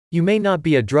You may not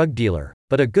be a drug dealer,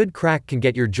 but a good crack can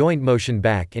get your joint motion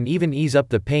back and even ease up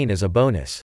the pain as a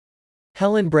bonus.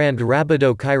 Hellenbrand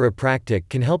Rabideau Chiropractic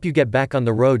can help you get back on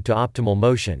the road to optimal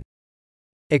motion.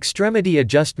 Extremity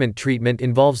adjustment treatment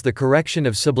involves the correction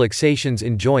of subluxations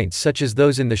in joints such as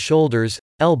those in the shoulders,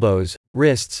 elbows,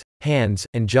 wrists, hands,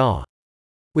 and jaw.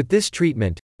 With this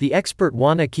treatment, the expert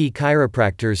Wanakee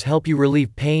chiropractors help you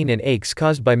relieve pain and aches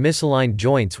caused by misaligned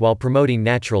joints while promoting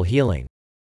natural healing.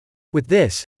 With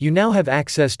this, you now have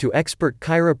access to expert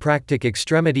chiropractic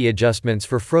extremity adjustments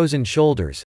for frozen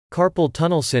shoulders, carpal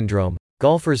tunnel syndrome,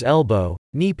 golfer's elbow,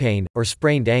 knee pain, or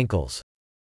sprained ankles.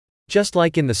 Just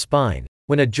like in the spine,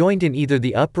 when a joint in either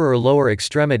the upper or lower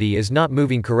extremity is not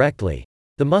moving correctly,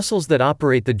 the muscles that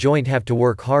operate the joint have to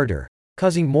work harder,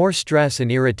 causing more stress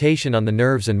and irritation on the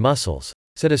nerves and muscles,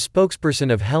 said a spokesperson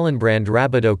of Hellenbrand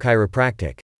Rabideau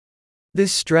Chiropractic.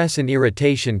 This stress and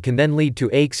irritation can then lead to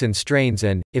aches and strains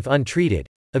and, if untreated,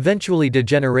 eventually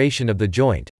degeneration of the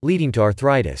joint, leading to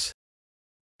arthritis.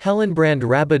 Hellenbrand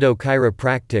Rabideau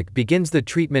Chiropractic begins the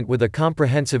treatment with a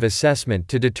comprehensive assessment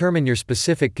to determine your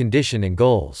specific condition and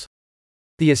goals.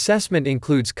 The assessment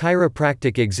includes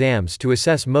chiropractic exams to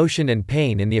assess motion and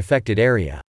pain in the affected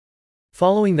area.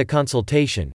 Following the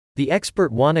consultation, the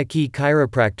expert Wanakee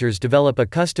chiropractors develop a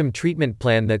custom treatment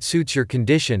plan that suits your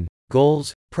condition,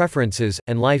 goals, preferences,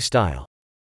 and lifestyle.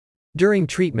 During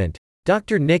treatment,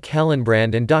 Dr. Nick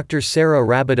Hellenbrand and Dr. Sarah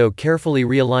Rabideau carefully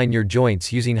realign your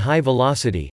joints using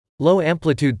high-velocity,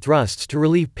 low-amplitude thrusts to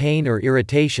relieve pain or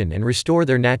irritation and restore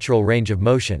their natural range of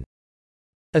motion.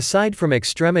 Aside from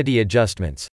extremity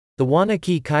adjustments, the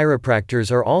Wanakee chiropractors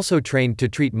are also trained to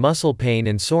treat muscle pain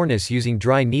and soreness using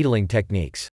dry needling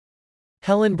techniques.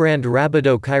 Hellenbrand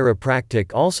Rabideau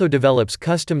Chiropractic also develops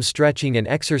custom stretching and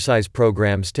exercise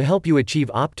programs to help you achieve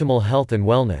optimal health and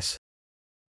wellness.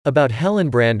 About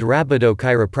Hellenbrand Rabideau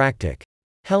Chiropractic.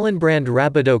 Hellenbrand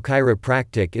Rabideau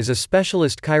Chiropractic is a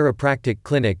specialist chiropractic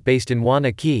clinic based in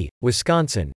Wanakee,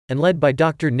 Wisconsin, and led by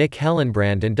Dr. Nick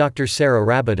Hellenbrand and Dr. Sarah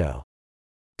Rabideau.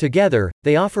 Together,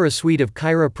 they offer a suite of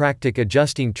chiropractic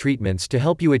adjusting treatments to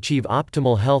help you achieve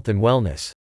optimal health and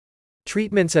wellness.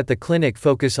 Treatments at the clinic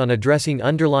focus on addressing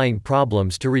underlying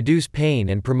problems to reduce pain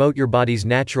and promote your body's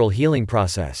natural healing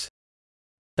process.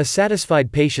 A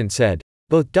satisfied patient said,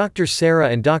 "Both Dr. Sarah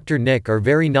and Dr. Nick are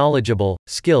very knowledgeable,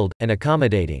 skilled, and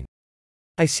accommodating.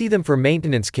 I see them for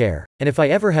maintenance care, and if I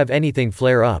ever have anything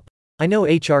flare up, I know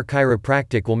HR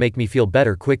Chiropractic will make me feel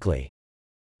better quickly."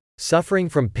 Suffering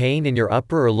from pain in your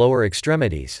upper or lower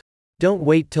extremities? Don't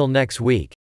wait till next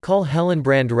week. Call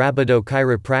Hellenbrand Rabideau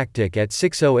Chiropractic at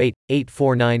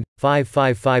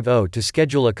 608-849-5550 to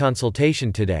schedule a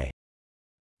consultation today.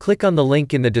 Click on the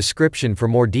link in the description for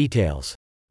more details.